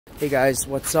Hey guys,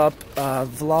 what's up?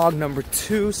 Vlog number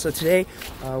 2. So today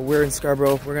we're in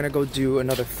Scarborough. We're gonna go do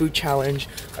another food challenge.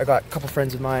 I got a couple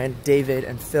friends of mine, David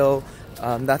and Phil.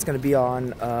 That's gonna be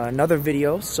on another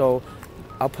video, so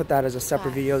I'll put that as a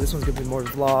separate video. This one's gonna be more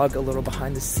vlog, a little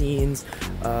behind the scenes,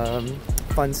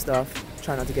 fun stuff.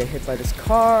 Try not to get hit by this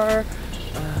car.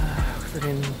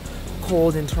 Freaking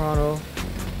cold in Toronto.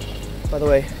 By the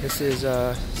way, this is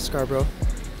Scarborough.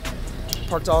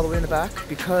 Parked all the way in the back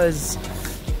because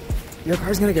your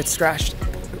car's gonna get scratched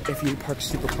if you park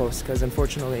super close, because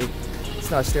unfortunately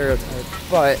it's not a stereotype,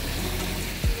 but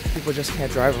people just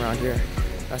can't drive around here.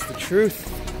 That's the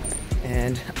truth,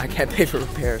 and I can't pay for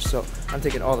repairs, so I'm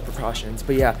taking all the precautions.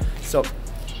 But yeah, so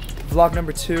vlog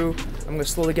number 2, I'm gonna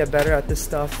slowly get better at this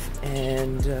stuff,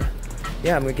 and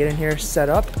yeah, I'm gonna get in here, set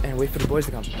up, and wait for the boys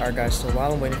to come. Alright guys, so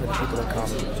while I'm waiting for the people to come,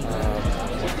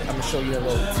 I'm gonna show you a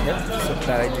little tip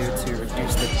that I do to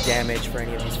reduce the damage for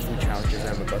any of these food challenges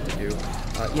that I'm about to do.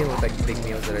 Even with like big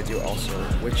meals that I do also,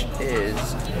 which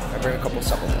is I bring a couple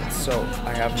supplements. So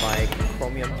I have my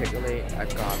chromium picolate,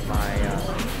 I've got my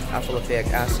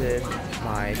alpha-lipoic acid,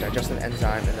 my digestive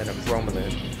enzyme, and then a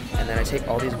bromelain. And then I take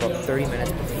all these about 30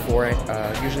 minutes before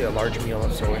usually a large meal,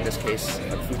 so in this case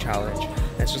a food challenge.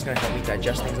 And it's just gonna help me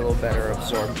digest things a little better,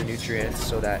 absorb the nutrients,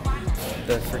 so that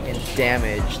the freaking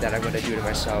damage that I'm gonna do to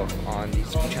myself on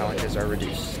these food challenges are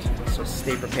reduced. So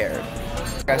stay prepared.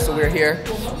 Guys, so we're here.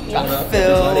 Got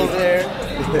Phil over there.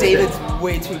 David's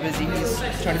way too busy. He's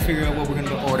trying to figure out what we're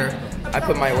gonna order. I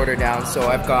put my order down, so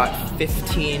I've got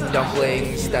 15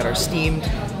 dumplings that are steamed.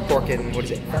 Pork and, what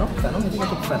is it? Fennel? Fennel? I think I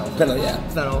put fennel. Fennel, yeah.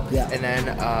 Fennel. Yeah. And then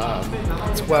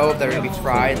 12 that are gonna be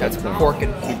fried. That's pork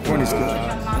and Corn is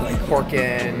good. pork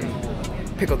and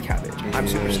pickled cabbage. I'm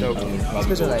super stoked. These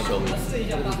guys are like, what are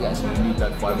these guys? You need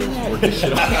that fiber to work this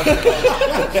shit out.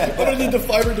 I don't need the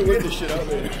fiber to work this shit out,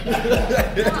 man.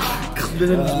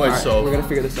 Cleanse myself. We're gonna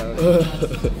figure this out.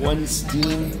 One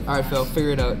steam. Alright, Phil,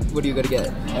 figure it out. What are you gonna get?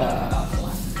 I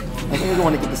think we're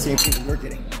going to get the same thing that you're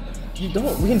getting. You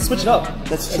don't. We can switch it up.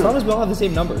 That's as true. long as we all have the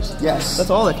same numbers. Yes. That's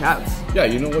all that counts. Yeah,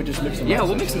 you know what? Just mix them. Yeah,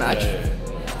 we'll mix and match.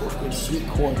 Sweet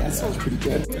corn. That sounds pretty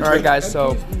good. Alright guys,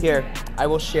 so here, I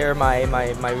will share my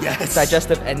Yes.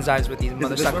 digestive enzymes with these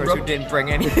mother suckers who didn't bring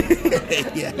any.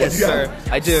 Yes sir,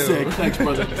 I do. Sick. Thanks,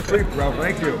 brother. Great, bro.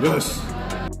 Thank you. Yes.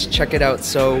 Check it out.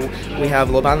 So we have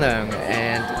Lobanlang,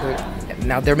 and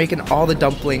now they're making all the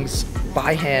dumplings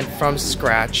by hand from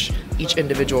scratch, each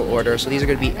individual order. So these are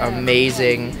gonna be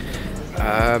amazing.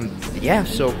 Yeah,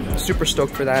 so super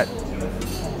stoked for that.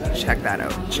 Check that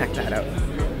out. Check that out.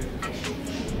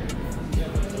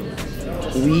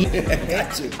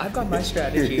 I've got my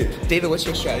strategy. David, what's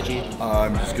your strategy?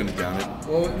 I'm just gonna down it.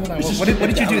 Well, what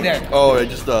did you do there? Oh, I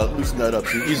just loosened that up.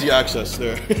 So easy access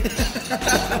there.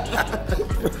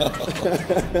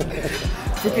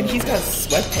 Freaking, he's got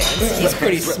sweatpants. He's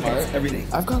pretty smart. Everything.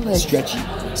 I've got like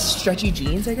Stretchy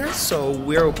jeans, I guess. So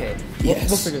we're okay. Yes.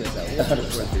 We'll figure this out.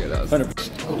 100%. Figure it out.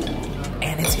 100%.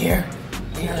 And it's here.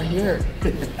 They are here.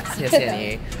 Yes,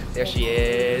 Annie. There she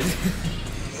is.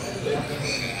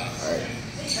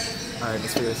 Alright,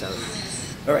 let's figure this out.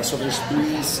 Alright, so there's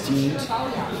 3 steamed.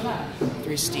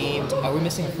 3 steamed. Are we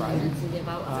missing a fried?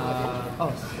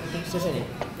 Oh, says Annie.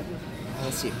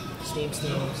 Let's see. Steam. Do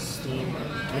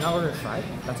we not order fried?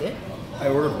 That's it? I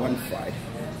ordered 1 fried.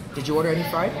 Did you order any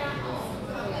fried?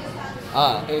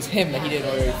 It was him that he didn't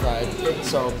order any fried.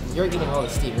 So you're eating all the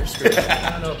steam. You're screwed. I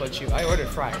don't know about you. I ordered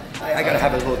fried. I gotta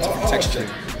have a little different texture.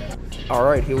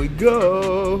 Alright, here we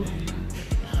go.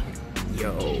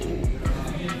 Yo.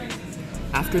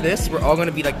 After this, we're all gonna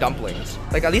be like dumplings.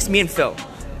 Like at least me and Phil.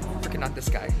 Freaking not this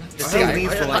guy. This guy.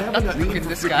 Freaking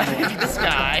this guy. This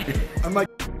guy. I'm like,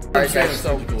 alright guys,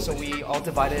 so we all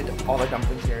divided all our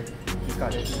dumplings here. He's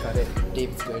got it.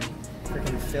 David's good.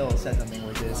 Freaking Phil said something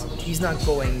with this. He's not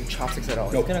going chopsticks at all.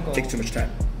 nope, He's gonna go. takes too much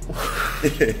time.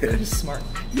 Kinda smart.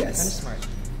 Yes. Kinda smart.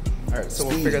 Alright, so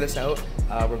we'll figure this out.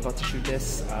 We're about to shoot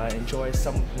this. Enjoy.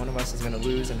 One of us is gonna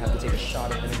lose and have to take a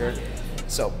shot of vinegar.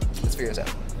 So let's figure this out.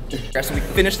 Alright, so we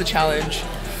finished the challenge.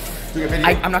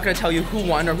 I'm not gonna tell you who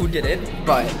won or who did it,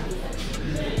 but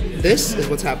this is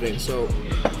what's happening. So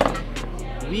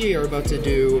we are about to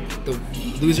do, the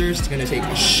losers gonna take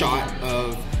a shot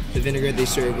of the vinegar they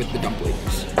serve with the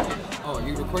dumplings. Oh, are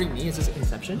you recording me? Is this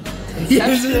Inception?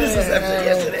 Yes, it is Inception.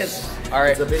 Yes, it is.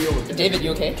 Alright, It's a video. David,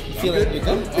 you okay? You feeling you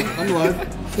good? I'm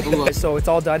live. So it's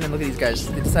all done, and look at these guys.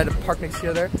 They decided to park next to each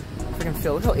other. Freaking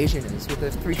Phil, look how Asian it is with the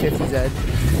 350Z.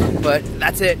 But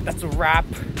that's it. That's a wrap.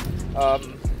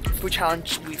 Food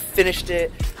challenge. We finished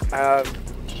it.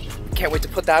 Can't wait to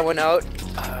put that one out.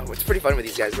 It's pretty fun with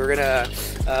these guys. We're gonna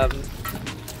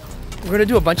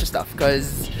do a bunch of stuff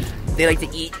because they like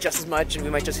to eat just as much, and we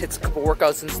might just hit a couple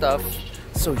workouts and stuff.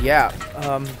 So yeah,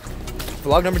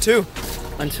 vlog number 2.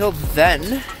 Until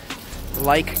then,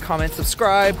 like, comment,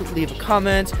 subscribe, leave a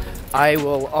comment. I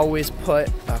will always put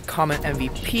a comment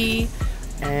MVP,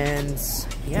 and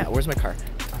yeah, where's my car?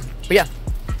 But yeah,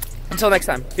 until next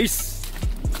time, peace.